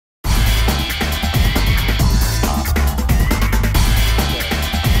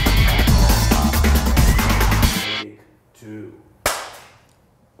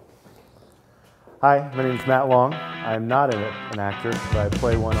Hi, my name is Matt Long. I'm not an actor, but I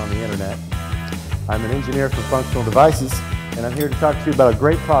play one on the internet. I'm an engineer for Functional Devices, and I'm here to talk to you about a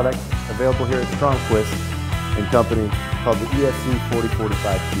great product available here at Stromquist & Company called the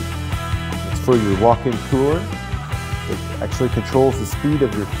EFC4045T. It's for your walk-in cooler. It actually controls the speed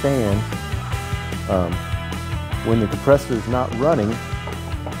of your fan. When the compressor is not running,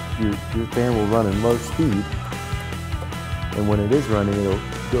 your fan will run in low speed, and when it is running, it'll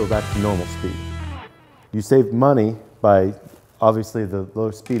go back to normal speed. You save money by obviously the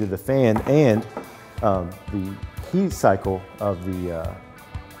low speed of the fan, and the heat cycle of the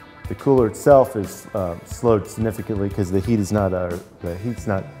cooler itself is slowed significantly because the heat's not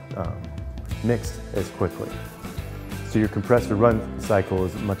mixed as quickly. So your compressor run cycle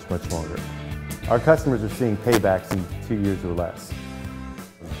is much longer. Our customers are seeing paybacks in 2 years or less.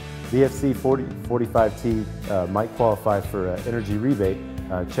 The EFC4045T might qualify for an energy rebate.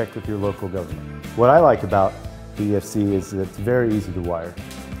 Check with your local government. What I like about the EFC is that it's very easy to wire.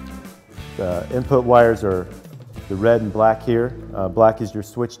 The input wires are the red and black here. Black is your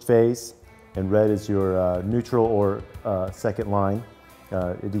switched phase, and red is your neutral or second line.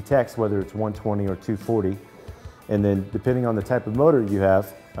 It detects whether it's 120 or 240. And then depending on the type of motor you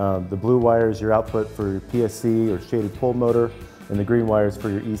have, the blue wire is your output for your PSC or shaded pole motor, and the green wire is for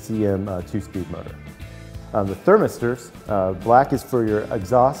your ECM 2-speed motor. The thermistors, black is for your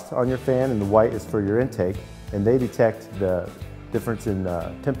exhaust on your fan and the white is for your intake, and they detect the difference in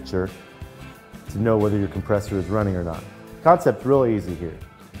temperature to know whether your compressor is running or not. Concept's really easy here.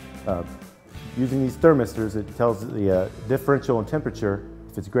 Using these thermistors, it tells the differential in temperature.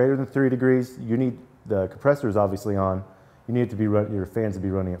 If it's greater than 3 degrees, you need the compressor is obviously on. You need it to be your fans to be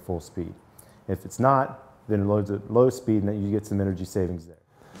running at full speed. If it's not, then it loads at low speed and you get some energy savings there.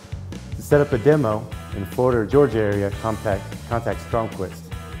 To set up a demo in the Florida or Georgia area, contact Stromquist.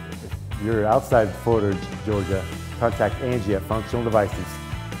 If you're outside Florida or Georgia, contact Angie at Functional Devices.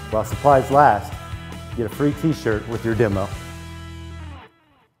 While supplies last, get a free t-shirt with your demo.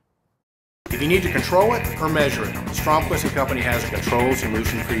 If you need to control it or measure it, Stromquist & Company has a control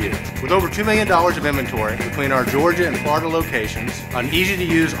solution for you. With over $2 million of inventory between our Georgia and Florida locations, an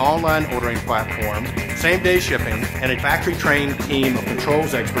easy-to-use online ordering platform, same-day shipping, and a factory-trained team of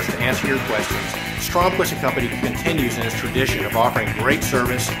controls experts to answer your questions, Stromquist & Company continues in its tradition of offering great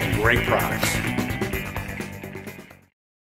service and great products.